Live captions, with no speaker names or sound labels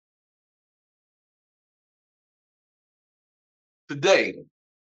Today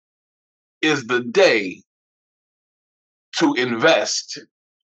is the day to invest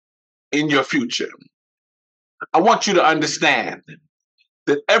in your future. I want you to understand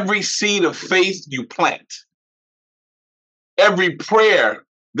that every seed of faith you plant, every prayer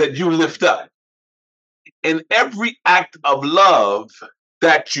that you lift up, and every act of love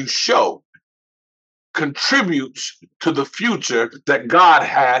that you show contributes to the future that God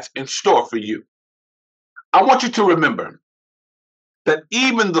has in store for you. I want you to remember that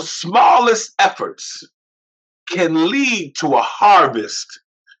even the smallest efforts can lead to a harvest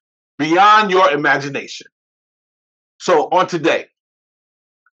beyond your imagination. So on today,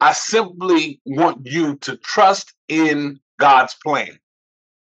 I simply want you to trust in God's plan.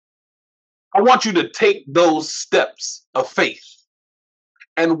 I want you to take those steps of faith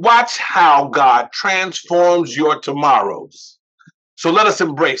and watch how God transforms your tomorrows. So let us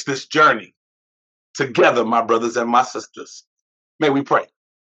embrace this journey together, my brothers and my sisters. May we pray.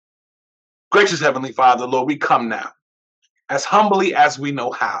 Gracious Heavenly Father, Lord, we come now as humbly as we know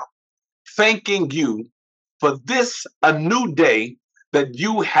how, thanking you for this a new day that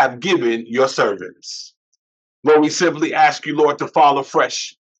you have given your servants. Lord, we simply ask you, Lord, to fall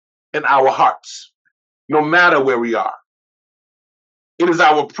afresh in our hearts, no matter where we are. It is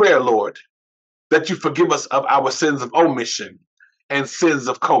our prayer, Lord, that you forgive us of our sins of omission and sins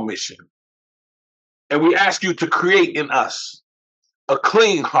of commission. And we ask you to create in us a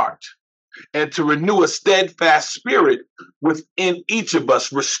clean heart and to renew a steadfast spirit within each of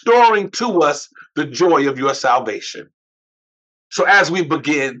us, restoring to us the joy of your salvation. So as we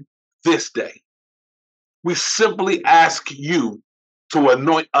begin this day, we simply ask you to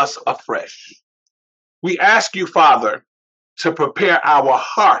anoint us afresh. We ask you, Father, to prepare our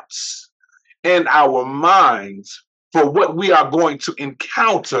hearts and our minds for what we are going to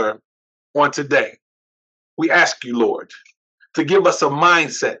encounter on today. We ask you, Lord, to give us a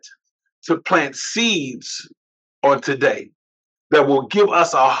mindset to plant seeds on today that will give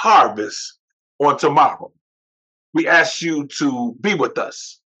us a harvest on tomorrow. We ask you to be with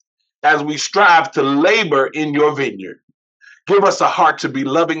us as we strive to labor in your vineyard. Give us a heart to be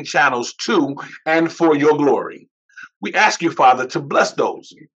loving channels to and for your glory. We ask you, Father, to bless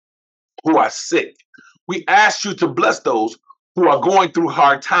those who are sick. We ask you to bless those who are going through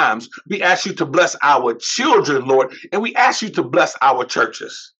hard times. We ask you to bless our children, Lord, and we ask you to bless our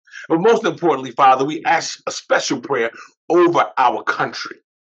churches. But most importantly, Father, we ask a special prayer over our country.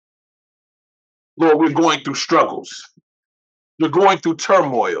 Lord, we're going through struggles. We're going through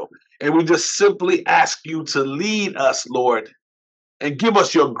turmoil. And we just simply ask you to lead us, Lord, and give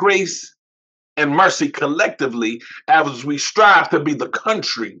us your grace and mercy collectively as we strive to be the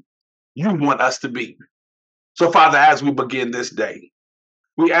country you want us to be. So, Father, as we begin this day,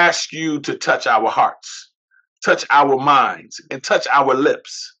 we ask you to touch our hearts, touch our minds, and touch our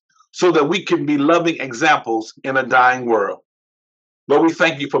lips so that we can be loving examples in a dying world. Lord, we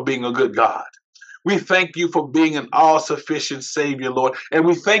thank you for being a good God. We thank you for being an all-sufficient Savior, Lord, and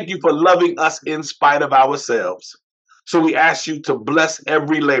we thank you for loving us in spite of ourselves. So we ask you to bless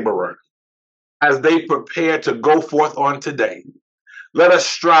every laborer as they prepare to go forth on today. Let us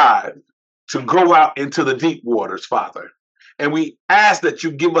strive to go out into the deep waters, Father. And we ask that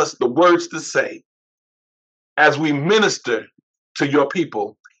you give us the words to say as we minister to your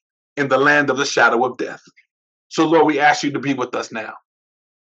people in the land of the shadow of death. So, Lord, we ask you to be with us now.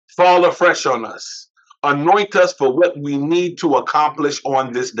 Fall afresh on us. Anoint us for what we need to accomplish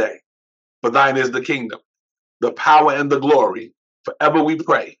on this day. For thine is the kingdom, the power, and the glory. Forever we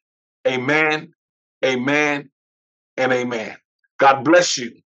pray. Amen, amen, and amen. God bless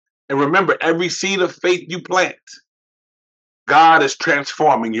you. And remember, every seed of faith you plant, God is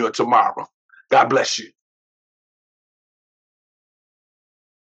transforming your tomorrow. God bless you.